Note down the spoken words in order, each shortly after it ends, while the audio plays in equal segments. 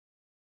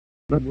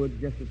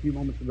Woods just a few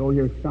moments ago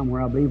here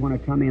somewhere. I believe when I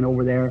come in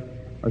over there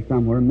or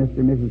somewhere, Mr.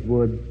 and Mrs.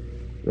 Woods,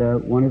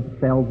 one who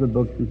sells the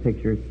books and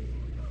pictures.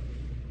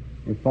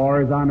 As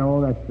far as I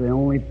know, that's the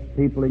only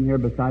people in here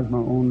besides my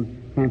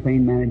own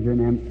campaign manager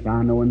and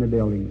I know in the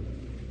building.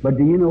 But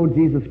do you know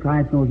Jesus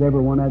Christ knows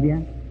every one of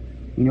you?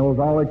 He knows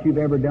all that you've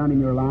ever done in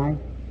your life.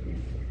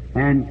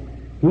 And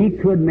He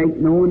could make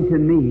known to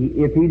me,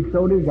 if He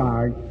so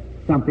desired,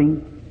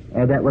 something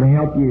that would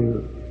help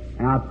you.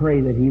 And I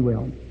pray that He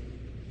will.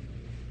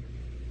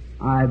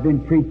 I've been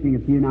preaching a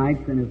few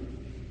nights, and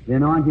it's the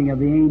anointing of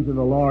the angel of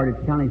the Lord.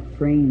 It's kind of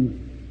strange.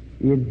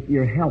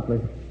 You're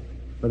helpless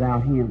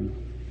without Him.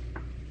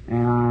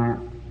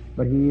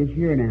 But He is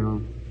here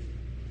now.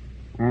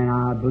 And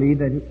I believe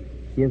that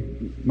His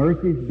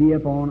mercies be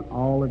upon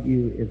all of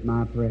you is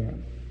my prayer.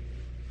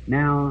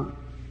 Now,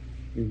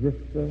 is this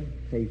the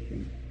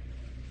station?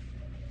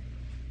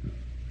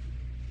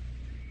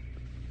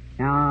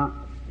 Now,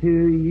 to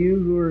you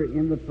who are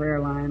in the prayer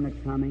line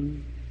that's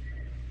coming,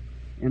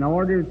 in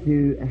order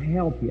to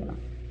help you,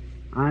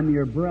 I'm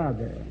your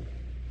brother.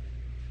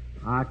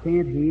 I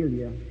can't heal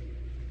you.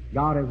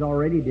 God has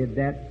already did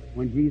that.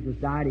 When Jesus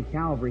died at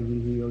Calvary, He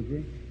healed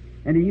you.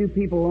 And to you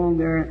people along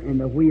there in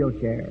the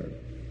wheelchairs,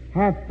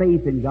 have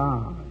faith in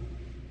God.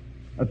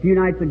 A few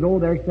nights ago,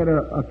 there sat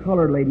a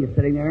colored lady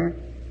sitting there,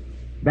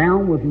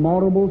 bound with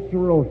multiple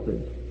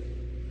sclerosis.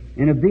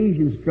 And a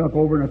vision struck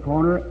over in a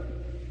corner,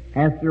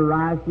 asked her to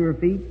rise to her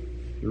feet.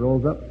 She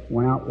rose up,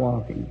 went out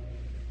walking.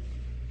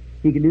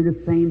 He can do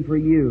the same for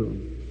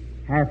you.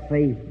 Have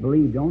faith,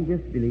 believe. Don't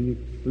just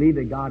believe. Believe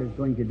that God is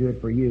going to do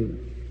it for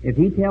you. If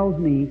He tells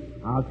me,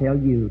 I'll tell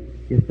you.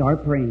 Just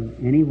start praying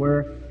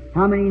anywhere.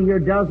 How many here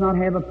does not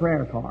have a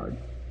prayer card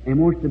and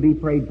wants to be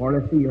prayed for?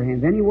 Let's see your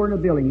hands. Anywhere in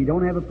the building you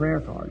don't have a prayer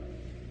card.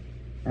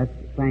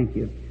 Thank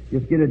you.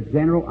 Just get a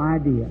general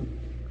idea.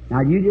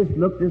 Now you just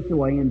look this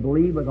way and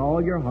believe with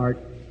all your heart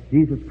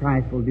Jesus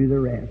Christ will do the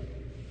rest.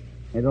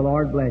 May the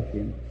Lord bless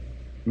you.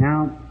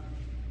 Now,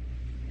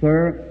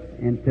 sir,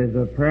 and to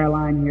the prayer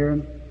line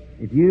here,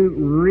 if you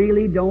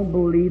really don't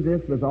believe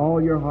this with all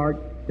your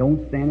heart,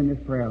 don't stand in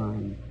this prayer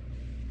line.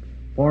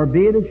 For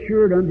be it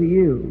assured unto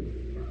you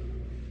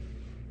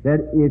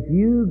that if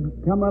you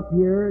come up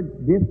here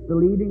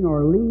disbelieving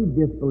or leave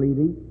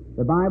disbelieving,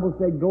 the Bible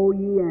said, go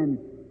ye and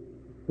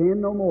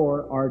sin no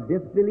more, or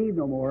disbelieve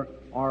no more,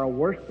 or a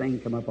worse thing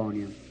come upon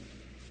you.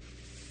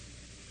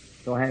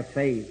 So have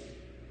faith.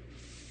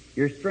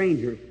 You're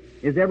strangers.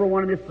 Is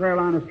everyone in this prayer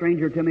line a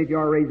stranger? Tell me if you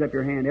are, raise up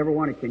your hand.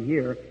 Everyone that can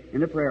hear in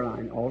the prayer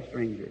line, all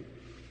strangers.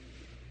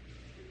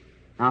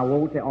 I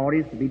want the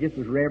audience to be just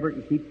as reverent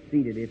and keep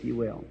seated, if you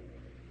will.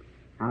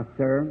 Now,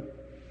 sir,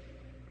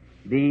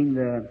 being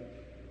the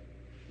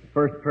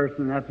first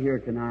person up here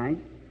tonight,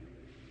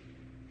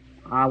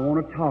 I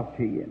want to talk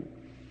to you,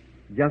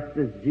 just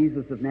as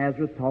Jesus of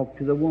Nazareth talked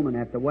to the woman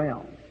at the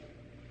well.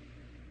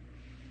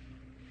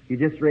 You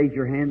just raised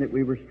your hand that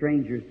we were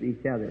strangers to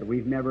each other.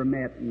 We've never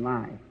met in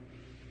life.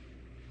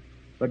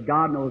 But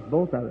God knows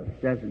both of us,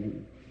 doesn't He?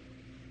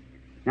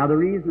 Now, the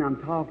reason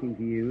I'm talking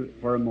to you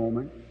for a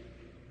moment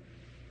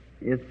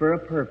is for a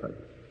purpose.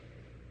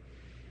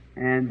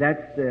 And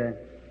that's to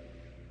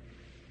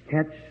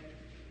catch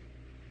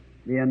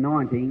the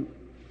anointing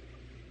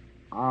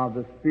of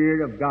the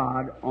Spirit of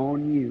God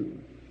on you.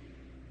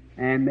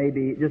 And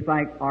maybe, just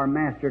like our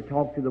Master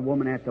talked to the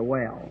woman at the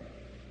well.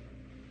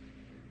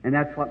 And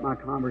that's what my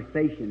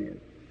conversation is.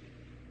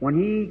 When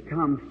He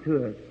comes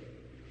to us,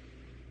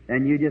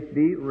 then you just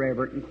be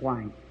reverent and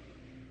quiet.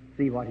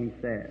 See what He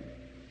said.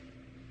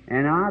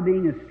 And I,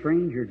 being a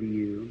stranger to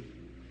you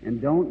and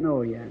don't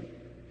know you,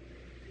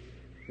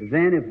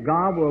 then if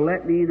God will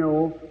let me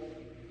know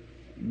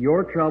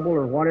your trouble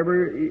or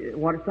whatever,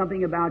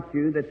 something about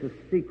you that's a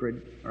secret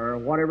or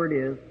whatever it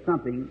is,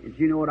 something that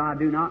you know what I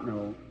do not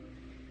know,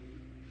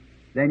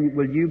 then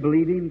will you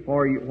believe Him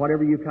for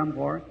whatever you come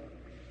for?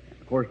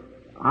 Of course,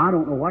 I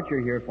don't know what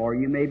you're here for.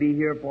 You may be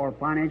here for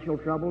financial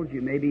troubles.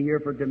 You may be here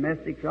for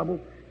domestic trouble.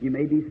 You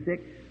may be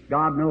sick.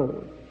 God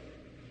knows.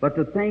 But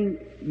the thing,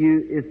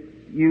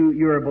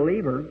 you're a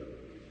believer.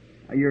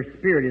 Your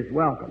spirit is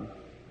welcome.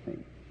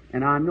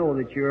 And I know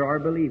that you are a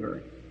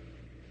believer.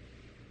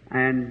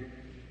 And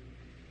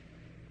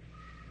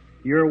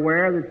you're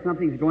aware that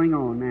something's going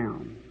on now.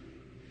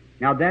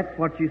 Now that's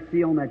what you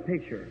see on that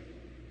picture.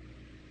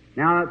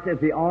 Now it says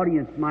the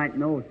audience might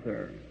know,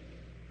 sir.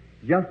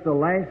 Just the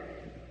last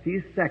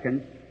few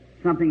seconds,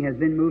 something has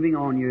been moving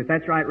on you. If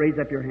that's right, raise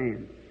up your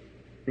hand.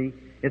 See?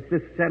 It's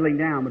just settling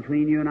down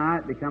between you and I.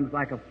 It becomes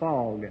like a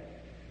fog.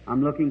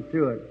 I'm looking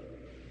through it.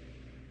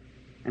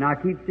 And I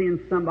keep seeing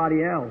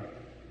somebody else.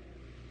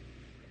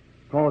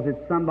 Because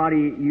it's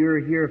somebody you're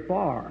here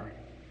for.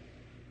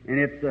 And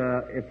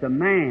it's a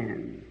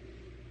man.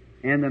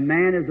 And the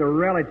man is a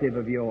relative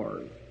of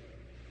yours.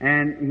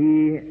 And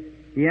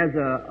he has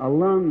a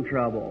lung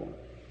trouble.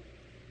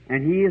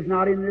 And he is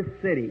not in this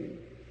city.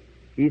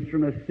 He's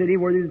from a city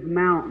where there's a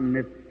mountain.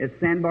 It's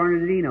San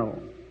Bernardino.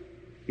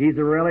 He's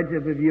a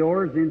relative of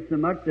yours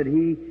insomuch that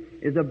he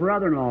is a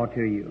brother-in-law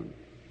to you.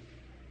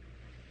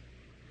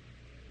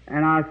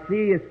 and I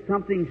see it's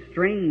something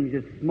strange.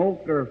 It's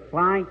smoke or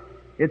flight.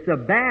 It's a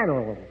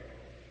battle.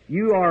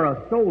 You are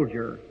a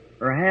soldier,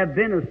 or have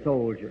been a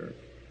soldier,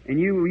 and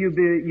you've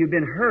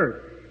been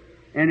hurt,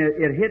 and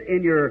it hit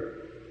in your.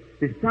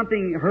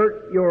 Something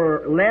hurt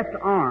your left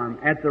arm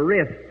at the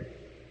wrist.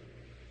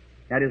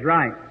 That is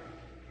right.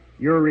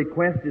 Your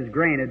request is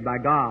granted by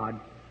God.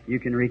 You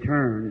can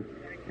return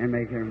and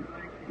make him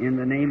in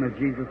the name of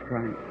Jesus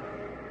Christ.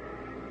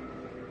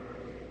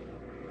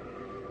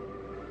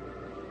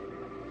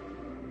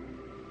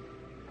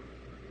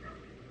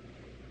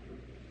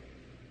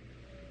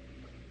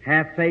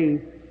 Have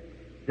faith.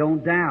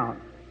 Don't doubt.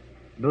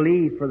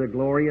 Believe for the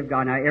glory of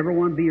God. Now,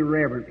 everyone be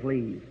reverent,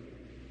 please.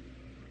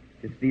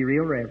 Just be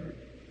real reverent.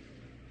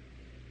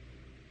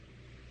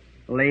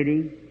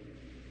 Lady,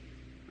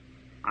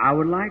 I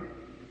would like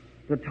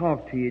to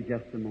talk to you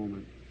just a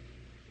moment.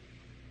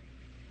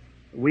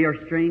 We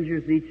are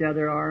strangers to each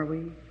other, are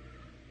we?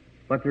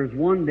 But there's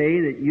one day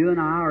that you and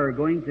I are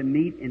going to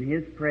meet in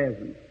His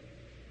presence,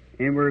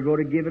 and we're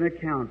going to give an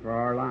account for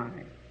our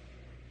lives.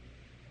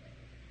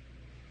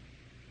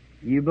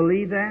 You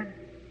believe that?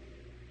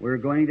 We're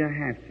going to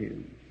have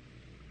to.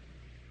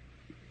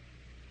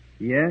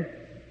 Yes,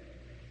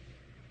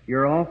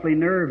 you're awfully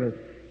nervous,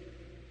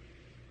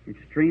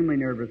 extremely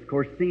nervous. Of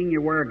course, seeing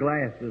you wear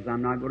glasses,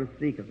 I'm not going to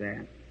speak of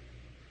that.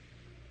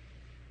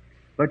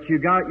 But you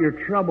got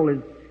your trouble is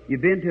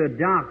you've been to a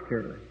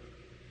doctor,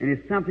 and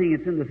it's something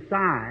that's in the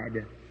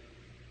side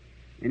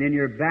and in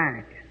your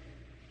back,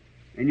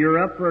 and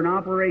you're up for an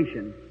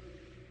operation.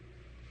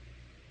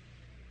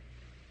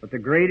 But the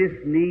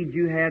greatest need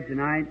you have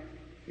tonight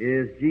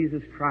is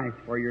Jesus Christ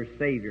for your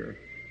Savior,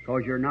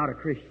 because you're not a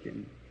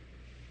Christian.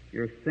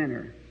 You're a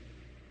sinner.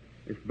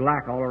 It's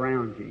black all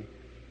around you.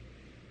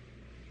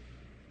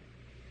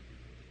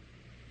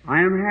 I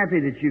am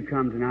happy that you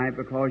come tonight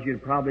because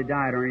you'd probably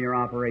died during your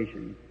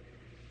operation.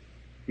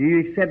 Do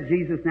you accept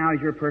Jesus now as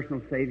your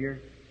personal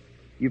Savior?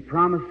 You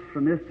promise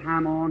from this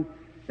time on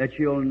that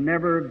you'll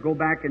never go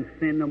back and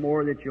sin no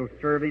more, that you'll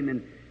serve Him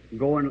and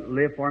go and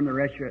live for Him the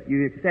rest of your life.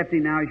 You accept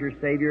Him now as your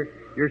Savior.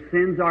 Your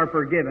sins are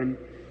forgiven.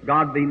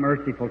 God be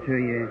merciful to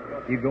you.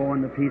 You go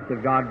and the peace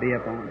of God be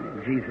upon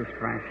you. In Jesus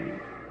Christ's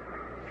name.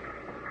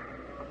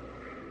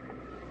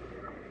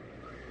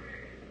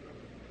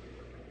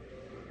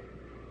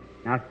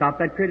 Now stop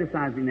that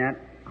criticizing that.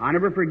 I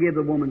never forgive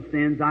the woman's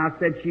sins. I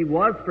said she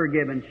was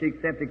forgiven. She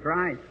accepted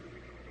Christ.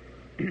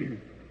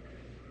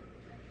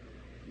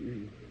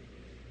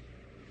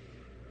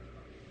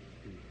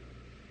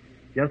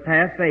 Just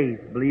have faith.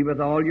 Believe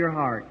with all your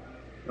heart.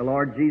 The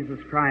Lord Jesus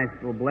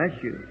Christ will bless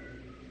you.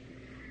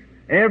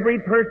 Every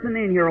person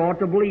in here ought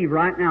to believe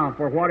right now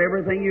for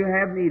whatever thing you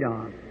have need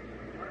of.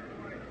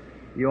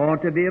 You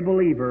ought to be a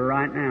believer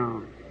right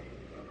now.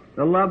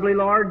 The lovely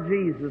Lord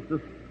Jesus,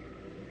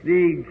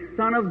 the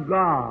Son of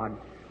God,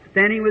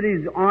 standing with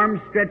His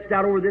arms stretched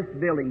out over this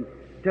building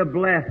to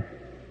bless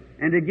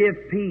and to give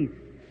peace.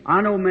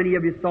 I know many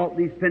of you thought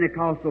these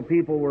Pentecostal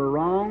people were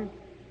wrong.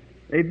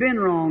 They've been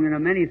wrong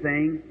in many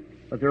things,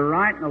 but they're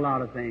right in a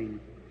lot of things.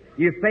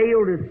 You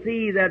fail to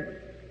see that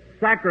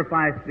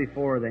sacrifice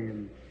before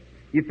them.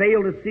 You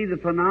fail to see the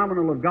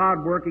phenomenal of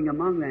God working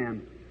among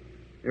them.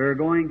 They're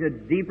going to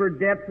deeper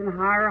depths and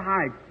higher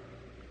heights.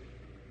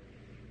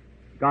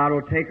 God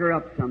will take her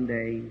up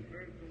someday.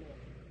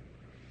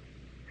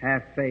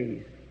 Have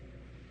faith.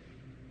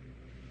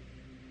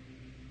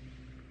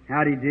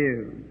 How do you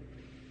do?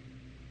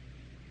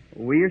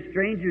 We are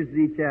strangers to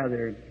each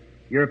other.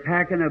 You're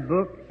packing a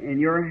book in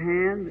your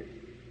hand.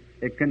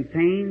 It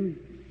contains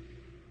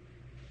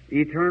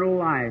eternal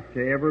life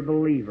to every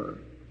believer.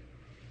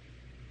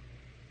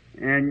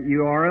 And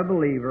you are a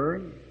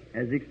believer,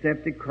 has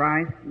accepted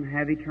Christ and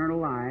have eternal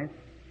life,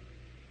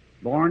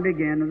 born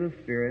again of the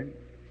Spirit.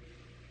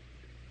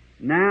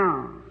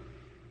 Now,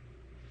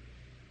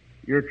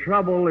 your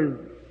trouble is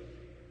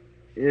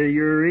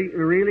you're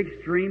really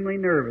extremely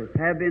nervous,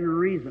 have been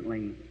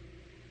recently,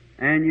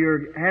 and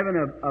you're having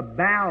a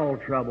bowel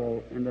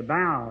trouble in the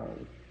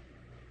bowels.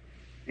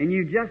 And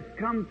you just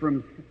come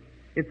from,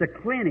 it's a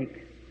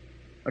clinic,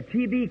 a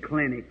TB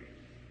clinic.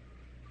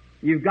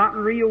 You've gotten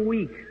real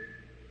weak.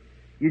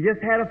 You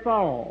just had a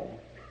fall.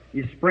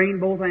 You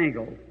sprained both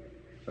ankles.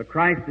 But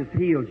Christ has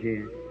healed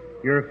you.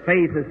 Your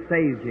faith has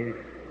saved you.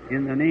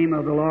 In the name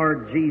of the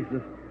Lord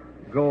Jesus,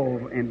 go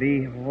and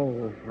be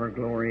whole for the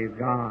glory of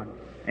God.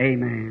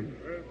 Amen.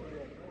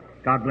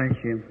 God bless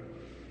you.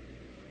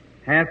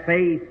 Have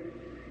faith.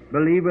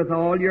 Believe with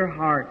all your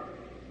heart.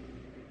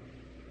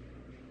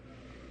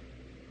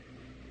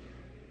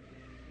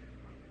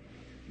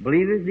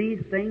 Believe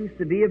these things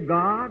to be of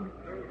God?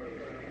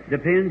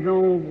 Depends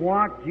on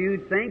what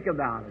you think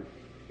about it.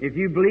 If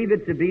you believe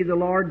it to be the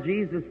Lord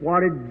Jesus,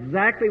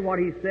 exactly what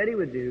He said He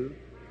would do,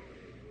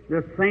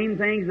 the same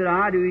things that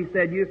I do, He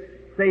said, you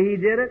say He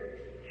did it?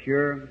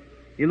 Sure.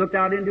 He looked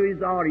out into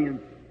His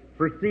audience,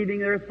 perceiving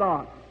their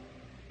thoughts,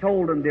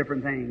 told them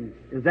different things.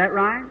 Is that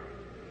right?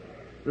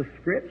 The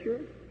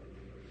Scripture?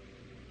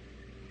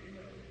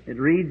 It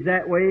reads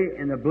that way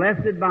in the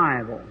blessed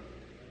Bible.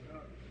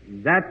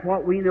 That's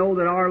what we know,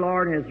 that our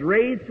Lord has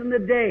raised from the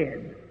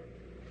dead.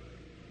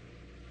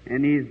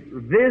 And He's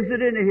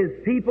visited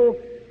His people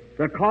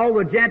to call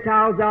the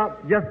Gentiles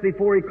out just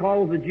before He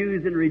calls the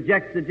Jews and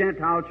rejects the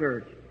Gentile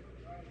church.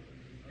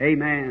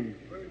 Amen.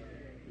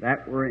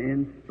 That were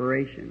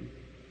inspiration.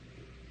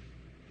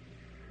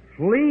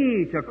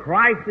 Flee to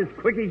Christ as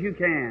quick as you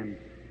can.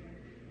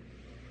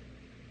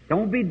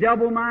 Don't be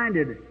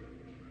double-minded.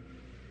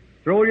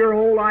 Throw your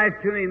whole life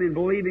to Him and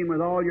believe Him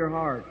with all your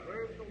heart.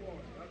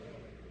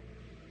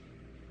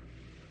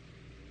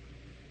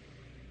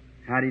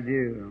 How do you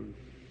do?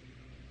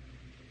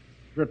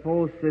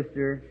 Suppose,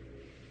 sister,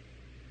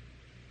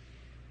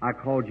 I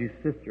called you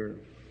sister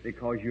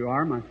because you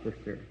are my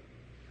sister.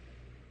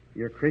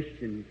 You're a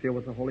Christian, filled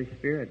with the Holy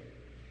Spirit.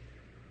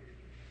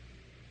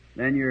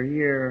 Then you're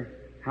here.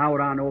 How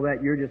would I know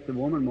that? You're just a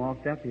woman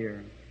walked up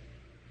here.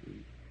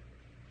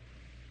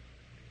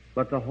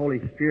 But the Holy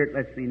Spirit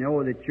lets me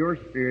know that your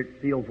spirit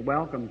feels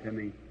welcome to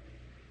me,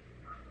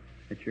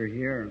 that you're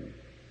here.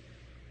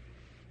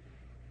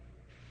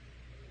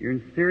 You're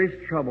in serious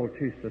trouble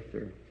too,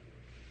 sister.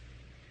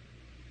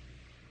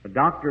 The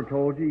doctor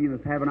told you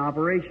must have an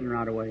operation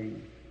right away.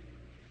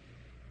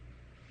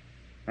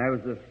 That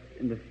was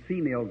in the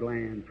female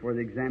glands where the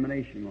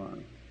examination was.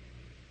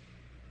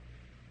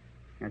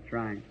 That's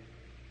right.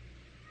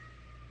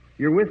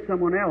 You're with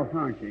someone else,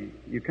 aren't you?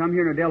 You come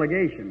here in a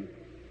delegation,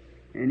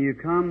 and you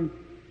come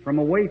from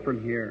away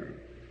from here.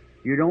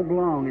 You don't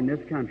belong in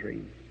this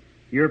country.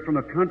 You're from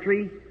a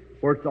country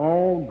where it's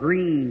all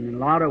green and a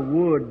lot of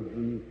woods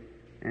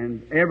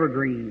and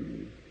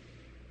evergreens,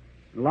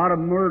 a lot of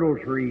myrtle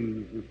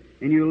trees,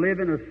 and you live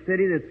in a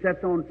city that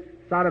sits on the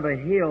side of a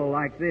hill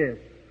like this,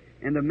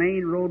 and the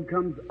main road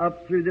comes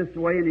up through this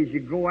way, and as you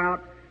go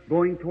out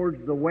going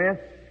towards the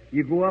west,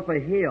 you go up a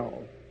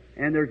hill,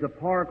 and there's a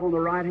park on the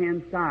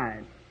right-hand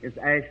side. It's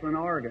Ashland,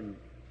 Oregon.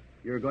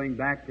 You're going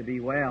back to be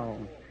well.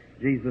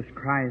 Jesus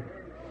Christ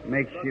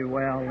makes you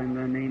well. In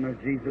the name of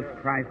Jesus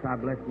Christ, I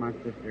bless my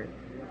sister.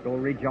 Go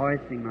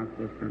rejoicing, my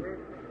sister.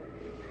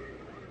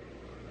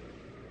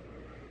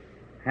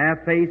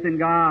 Have faith in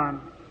God.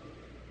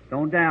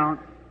 Don't doubt.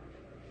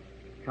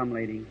 Come,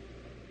 lady.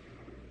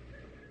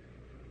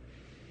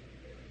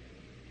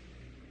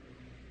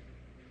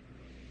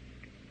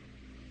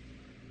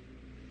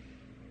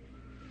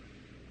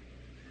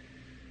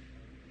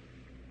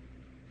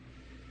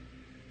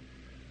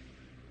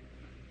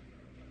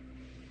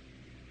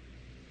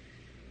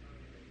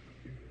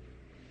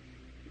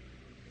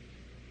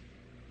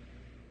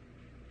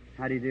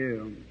 How do you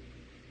do?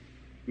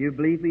 You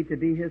believe me to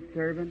be His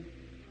servant?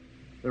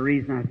 The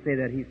reason I say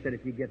that, He said,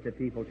 if you get the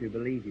people to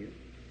believe you.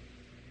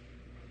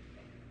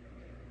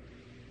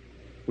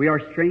 We are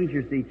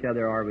strangers to each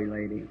other, are we,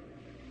 lady?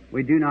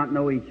 We do not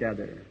know each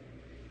other.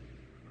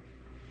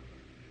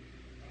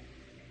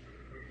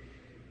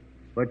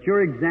 But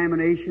your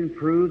examination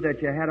proved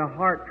that you had a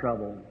heart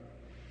trouble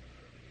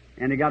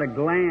and you got a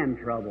gland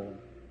trouble.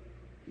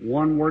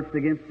 One works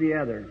against the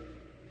other.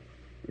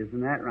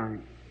 Isn't that right?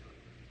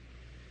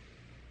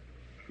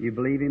 You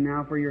believe Him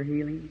now for your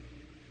healing?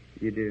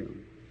 You do.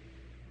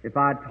 If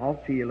I'd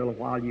talk to you a little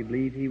while, you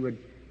believe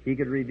He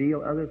could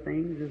reveal other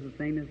things as the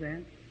same as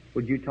that?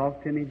 Would you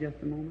talk to me just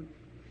a moment?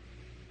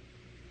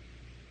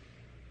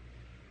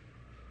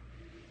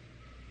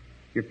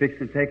 You're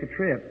fixing to take a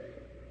trip.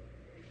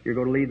 You're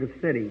going to leave the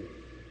city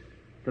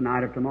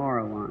tonight or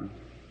tomorrow on.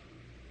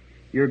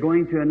 You're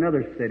going to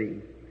another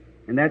city,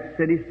 and that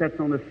city sits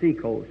on the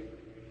seacoast,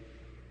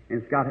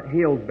 and it's got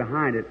hills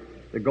behind it.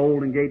 The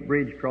Golden Gate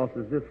Bridge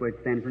crosses this way to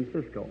San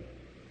Francisco.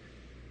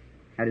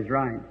 That is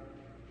right.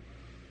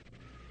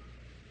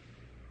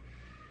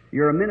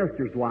 You're a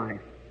minister's wife.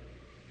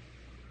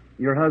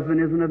 Your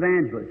husband is an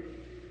evangelist,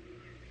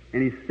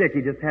 and he's sick.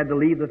 He just had to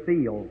leave the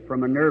field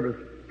from a nervous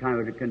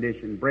kind of a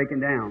condition, breaking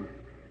down.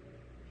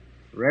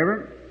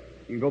 Reverend,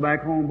 you can go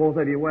back home, both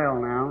of you well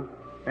now.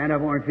 Stand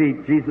up on your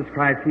feet. Jesus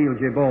Christ heals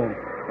you both.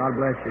 God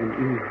bless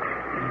you.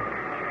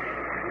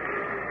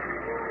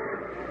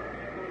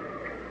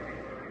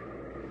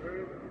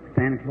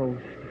 Stand close.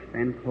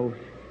 Stand close.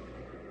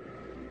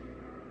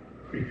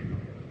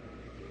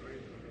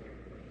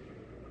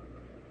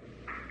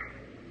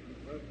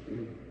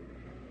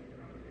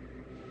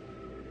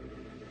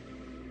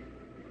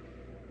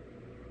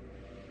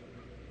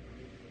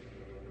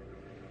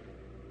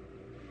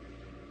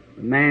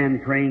 The man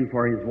praying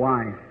for his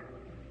wife,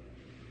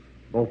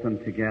 both of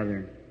them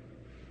together.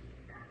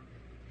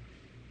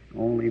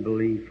 Only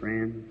believe,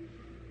 friend.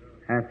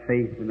 Have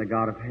faith in the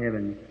God of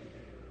heaven.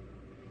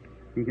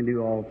 He can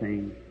do all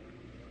things.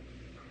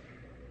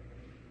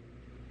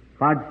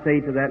 If I'd say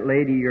to that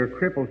lady, you're a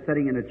cripple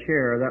sitting in a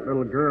chair, that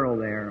little girl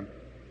there,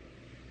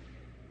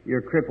 you're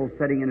a cripple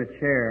sitting in a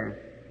chair.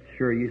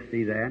 Sure, you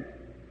see that.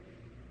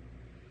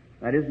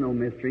 That is no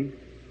mystery.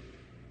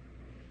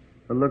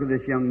 But look at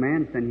this young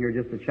man sitting here,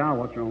 just a child.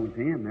 What's wrong with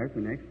him? There's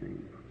the next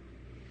thing.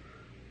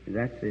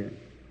 That's it.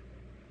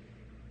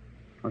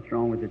 What's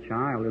wrong with the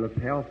child? He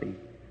looks healthy.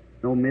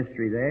 No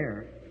mystery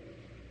there.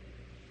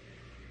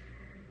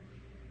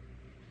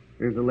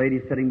 There's a lady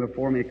sitting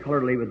before me, a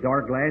colored lady with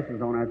dark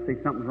glasses on. I'd say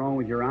something's wrong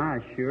with your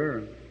eyes.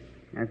 Sure.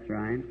 That's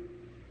right.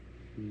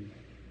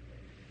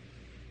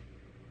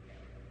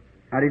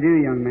 How do you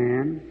do, young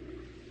man?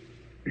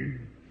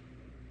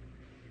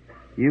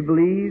 You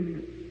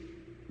believe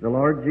the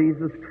Lord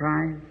Jesus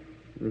Christ,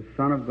 the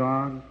Son of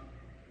God?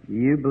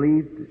 You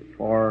believe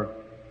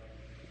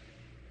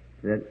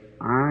that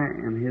I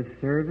am His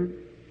servant?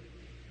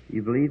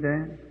 You believe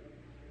that?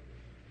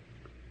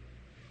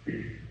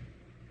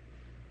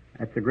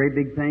 That's a great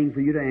big thing for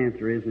you to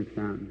answer, isn't it,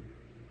 son?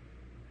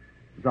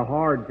 It's a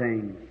hard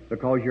thing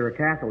because you're a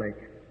Catholic.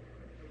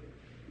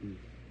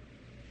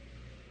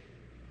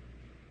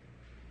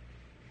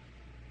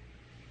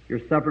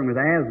 You're suffering with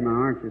asthma,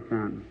 aren't you,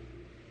 son?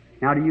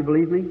 Now, do you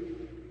believe me?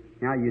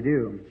 Now you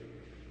do.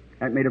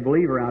 That made a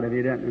believer out of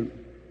you, doesn't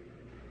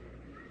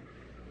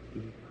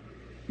it?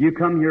 You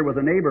come here with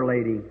a neighbor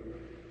lady,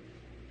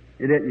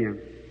 didn't you?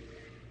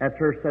 That's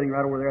her sitting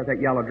right over there with that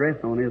yellow dress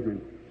on, isn't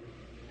it?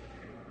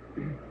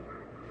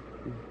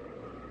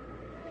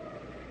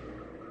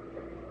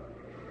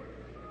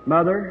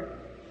 Mother,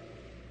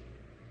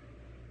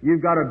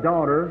 you've got a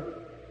daughter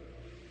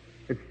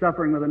that's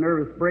suffering with a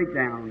nervous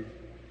breakdown.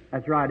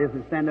 That's right, isn't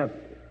it? Stand up.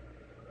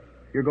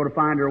 You're going to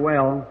find her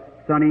well.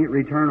 Sonny,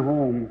 return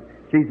home.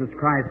 Jesus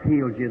Christ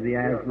healed you of the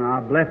asthma. I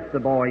bless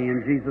the boy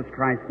in Jesus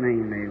Christ's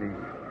name, maybe.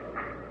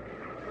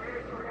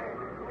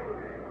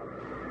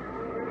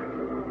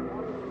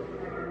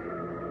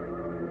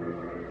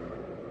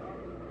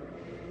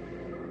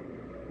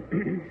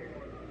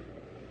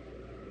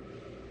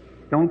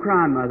 Don't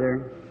cry,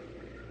 Mother.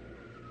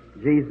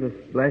 Jesus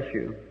bless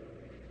you.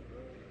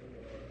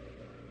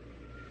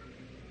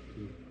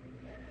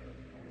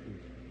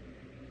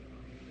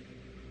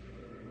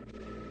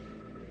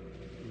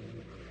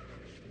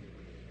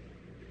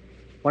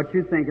 What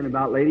you thinking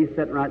about, lady,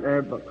 sitting right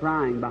there but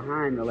crying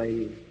behind the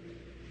lady?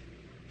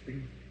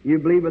 You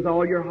believe with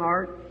all your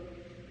heart?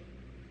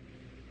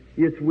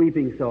 You're just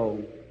weeping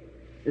so.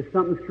 There's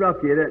something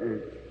struck you, didn't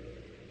it?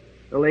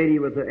 The lady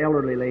was the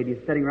elderly lady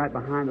sitting right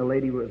behind the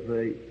lady with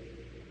the...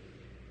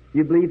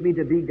 You believe me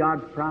to be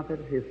God's prophet,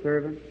 His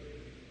servant?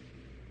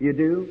 You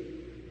do?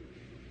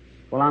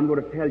 Well, I'm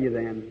going to tell you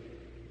then.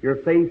 Your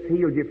faith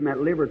healed you from that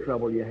liver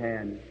trouble you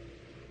had.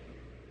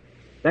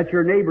 That's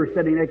your neighbor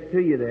sitting next to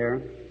you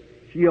there.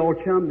 She all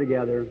chummed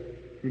together.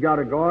 She's got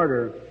a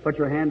garter. Put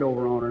your hand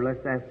over on her.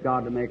 Let's ask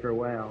God to make her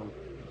well.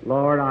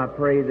 Lord, I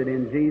pray that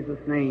in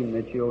Jesus' name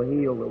that you'll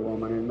heal the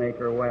woman and make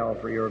her well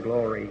for your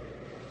glory.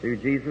 Through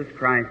Jesus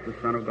Christ, the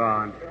Son of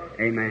God.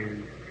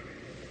 Amen.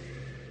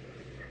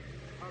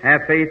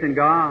 Have faith in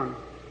God.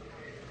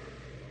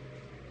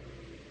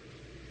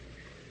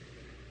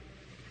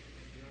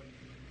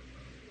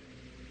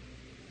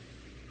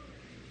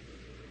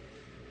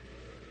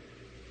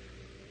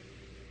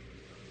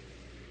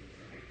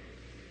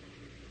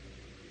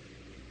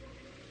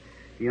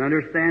 You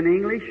understand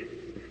English?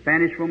 The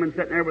Spanish woman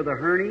sitting there with a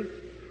hernia?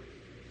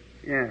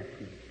 Yes.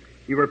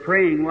 You were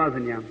praying,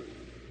 wasn't you?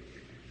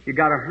 You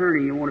got a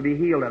hernia, you want to be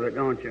healed of it,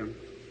 don't you?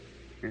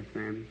 Yes,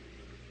 ma'am.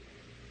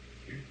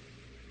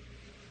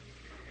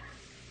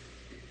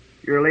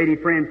 Your lady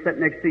friend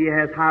sitting next to you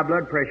has high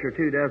blood pressure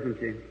too, doesn't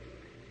she?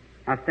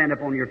 Now stand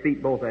up on your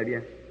feet, both of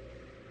you.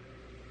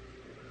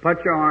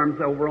 Put your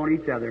arms over on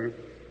each other.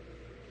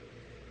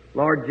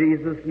 Lord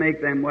Jesus,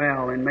 make them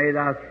well, and may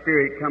Thy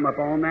Spirit come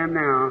upon them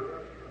now.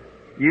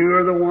 You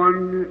are the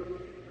one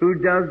who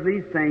does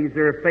these things.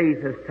 Their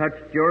faith has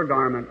touched your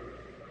garment.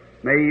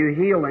 May you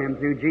heal them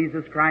through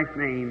Jesus Christ's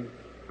name.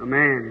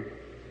 Amen.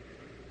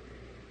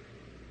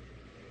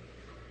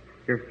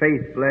 Your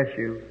faith bless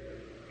you.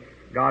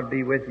 God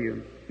be with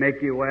you.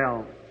 Make you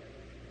well.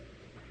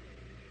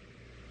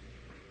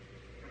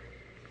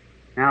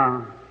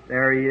 Now,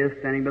 there he is,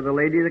 standing by the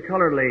lady, the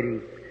colored lady,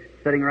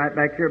 sitting right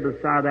back here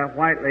beside that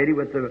white lady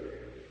with the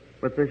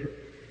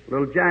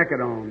little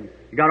jacket on.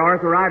 You got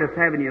arthritis,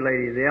 haven't you,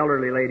 lady? The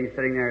elderly lady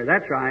sitting there.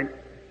 That's right.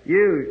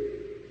 You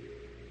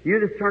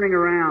that's turning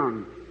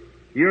around.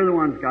 You're the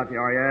one that's got the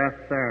arthritis.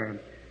 Yes, sir.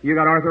 You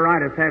got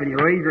arthritis, haven't you?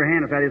 Raise your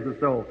hand if that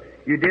isn't so.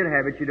 You did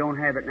have it, you don't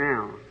have it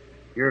now.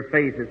 Your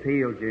faith has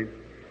healed you.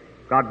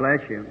 God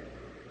bless you.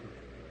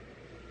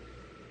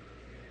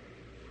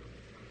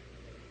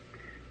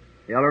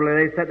 The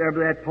elderly lady sat there by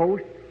that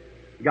post.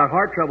 You got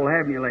heart trouble,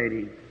 haven't you,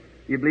 lady?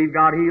 You believe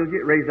God healed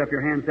you? Raise up your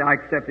hand and say, I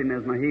accept Him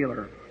as my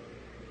healer.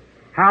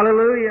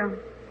 Hallelujah.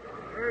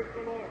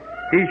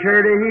 He's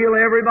sure to heal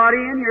everybody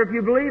in here if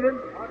you believe it.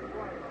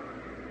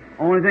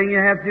 Only thing you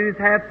have to do is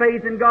have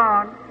faith in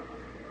God.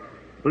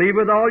 Believe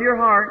with all your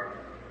heart.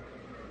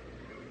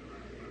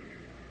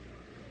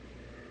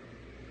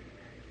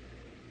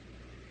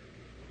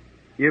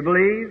 You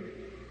believe?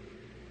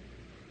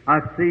 I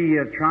see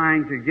you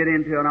trying to get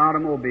into an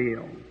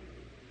automobile.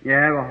 You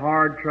have a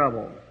hard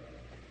trouble.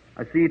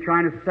 I see you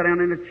trying to sit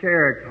down in a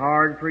chair. It's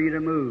hard for you to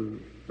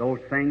move. Those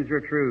things are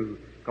true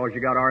because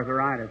you got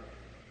arthritis.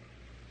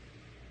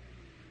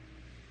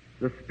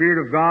 The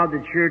Spirit of God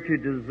that's here to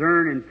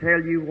discern and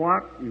tell you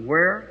what and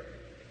where.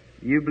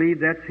 You believe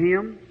that's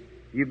Him?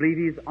 You believe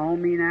He's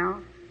on me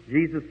now?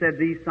 Jesus said,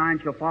 these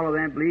signs shall follow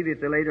them that believe. If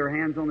they lay their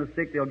hands on the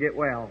sick, they'll get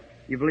well.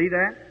 You believe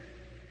that?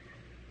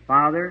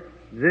 Father,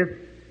 this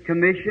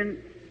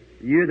commission,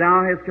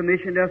 Thou hast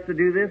commissioned us to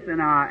do this,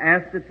 and I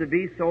ask it to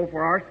be so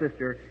for our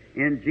sister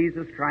in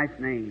Jesus Christ's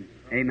name.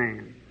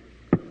 Amen.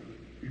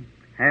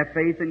 Have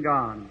faith in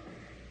God.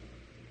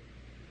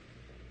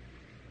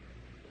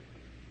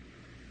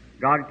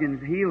 God can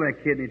heal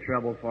that kidney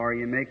trouble for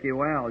you and make you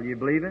well. You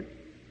believe it?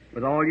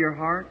 With all your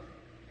heart?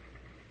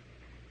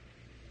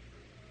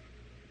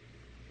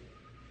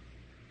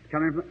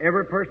 Coming from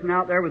every person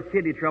out there with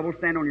kidney trouble,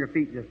 stand on your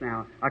feet just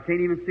now. I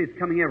can't even see. It's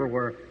coming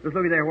everywhere. Just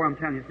look at there where I'm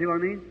telling you. See what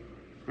I mean?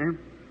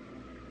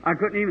 I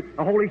couldn't even...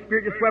 The Holy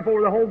Spirit just swept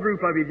over the whole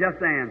group of you just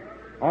then.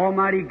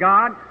 Almighty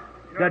God,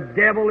 the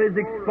devil is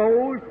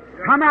exposed.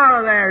 Come out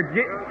of there,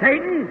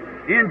 Satan.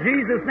 In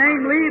Jesus'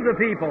 name, leave the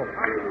people.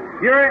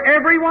 You're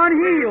everyone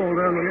healed.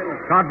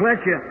 God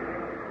bless you.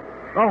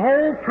 The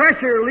whole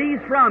pressure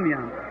leaves from you.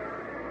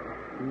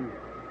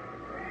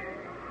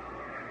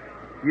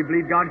 You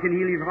believe God can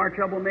heal your heart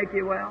trouble and make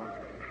you well?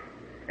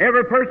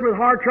 Every person with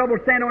heart trouble,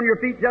 stand on your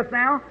feet just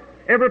now.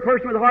 Every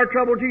person with heart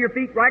trouble, to your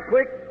feet right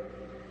quick.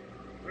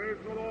 Praise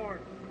the Lord.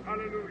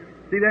 Hallelujah.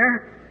 See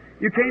there?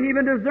 You can't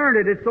even discern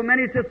it. It's so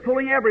many, it's just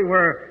pulling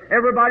everywhere.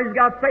 Everybody's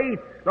got faith.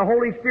 The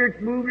Holy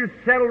Spirit's moving,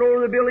 it's settled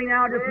over the building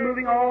now, just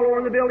moving all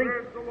over the building.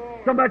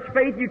 So much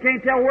faith you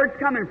can't tell where it's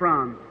coming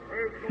from.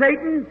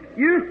 Satan,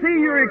 you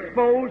see you're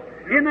exposed.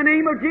 In the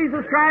name of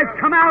Jesus Christ,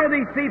 come out of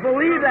these people.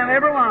 Leave them,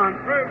 everyone.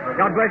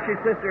 God bless you,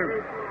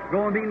 sister.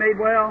 Go and be made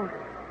well.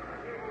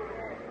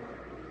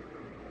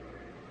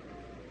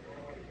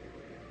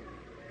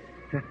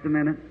 Just a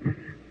minute.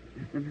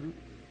 Just a minute.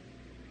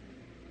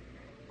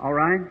 All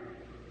right.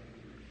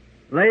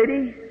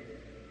 Lady,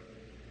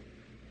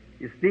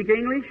 you speak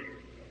English?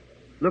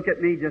 Look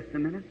at me just a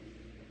minute.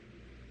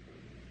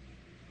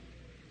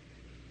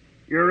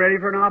 You're ready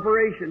for an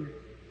operation.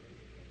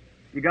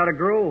 You got a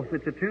growth.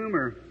 It's a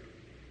tumor.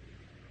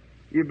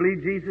 You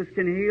believe Jesus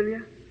can heal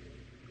you?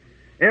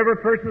 Every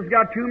person's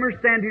got tumors,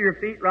 stand to your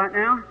feet right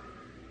now.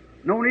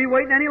 No need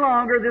waiting any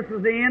longer. This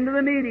is the end of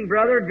the meeting,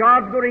 brother.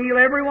 God's going to heal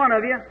every one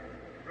of you.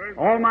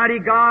 Almighty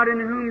God, in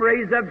whom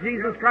raised up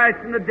Jesus Christ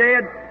from the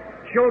dead,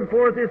 showed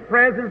forth His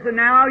presence, and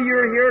now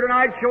you're here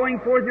tonight showing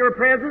forth your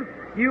presence.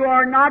 You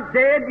are not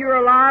dead. You're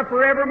alive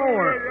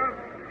forevermore.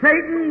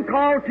 Satan,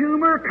 called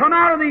tumor, come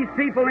out of these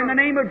people in the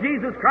name of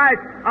Jesus Christ.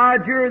 I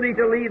adjure thee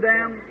to leave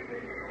them.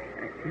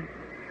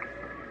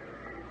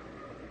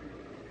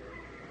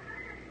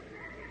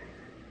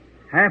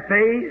 Have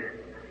faith.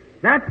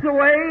 That's the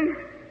way.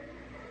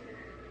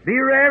 Be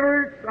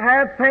reverent.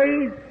 Have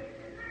faith.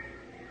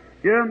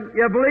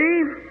 You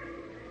believe?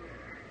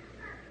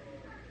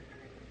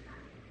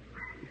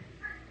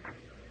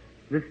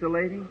 This the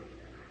lady?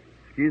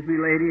 Excuse me,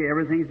 lady.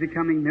 Everything's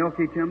becoming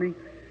milky to me.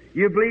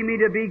 You believe me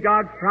to be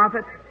God's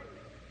prophet?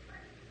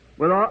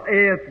 Well,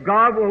 if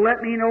God will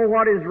let me know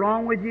what is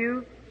wrong with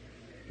you,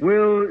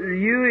 will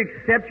you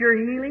accept your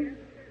healing?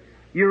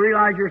 You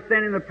realize you're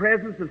standing in the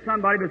presence of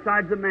somebody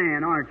besides a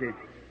man, aren't you?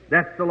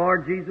 That's the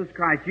Lord Jesus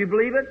Christ. You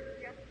believe it?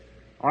 Yes.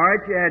 All right,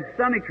 you had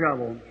stomach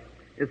trouble.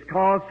 It's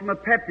caused from a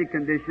peptic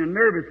condition, a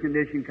nervous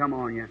condition come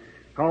on you.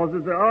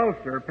 Causes an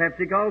ulcer, a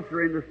peptic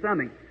ulcer in the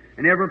stomach.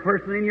 And every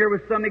person in here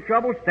with stomach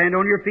trouble, stand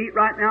on your feet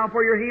right now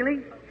for your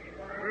healing.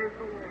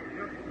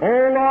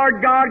 O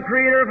Lord God,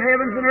 Creator of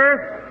heavens and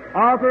earth,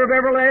 Author of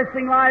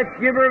everlasting life,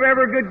 Giver of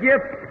every good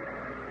gift,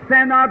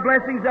 send Thy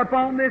blessings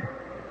upon this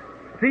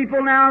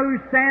people now who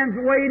stands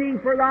waiting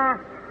for Thy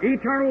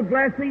eternal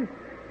blessing.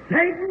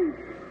 Satan,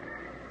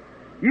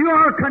 you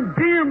are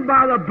condemned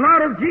by the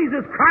blood of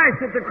Jesus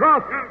Christ at the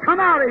cross. Come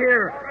out of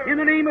here. In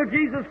the name of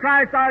Jesus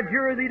Christ, I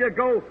adjure thee to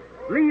go.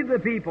 Leave the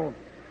people.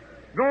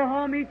 Go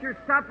home, eat your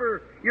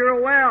supper.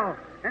 You're well.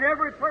 And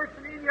every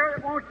person in here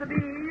that wants to be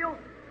healed,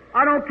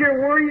 I don't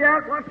care where you're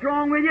at, what's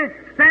wrong with you,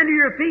 stand to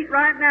your feet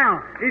right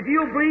now. If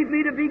you'll believe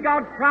me to be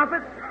God's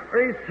prophet or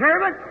His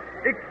servant,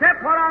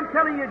 accept what I'm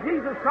telling you,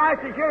 Jesus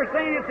Christ is here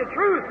saying it's the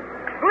truth.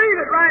 Believe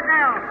it right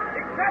now.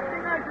 Accept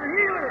Him as your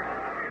healer.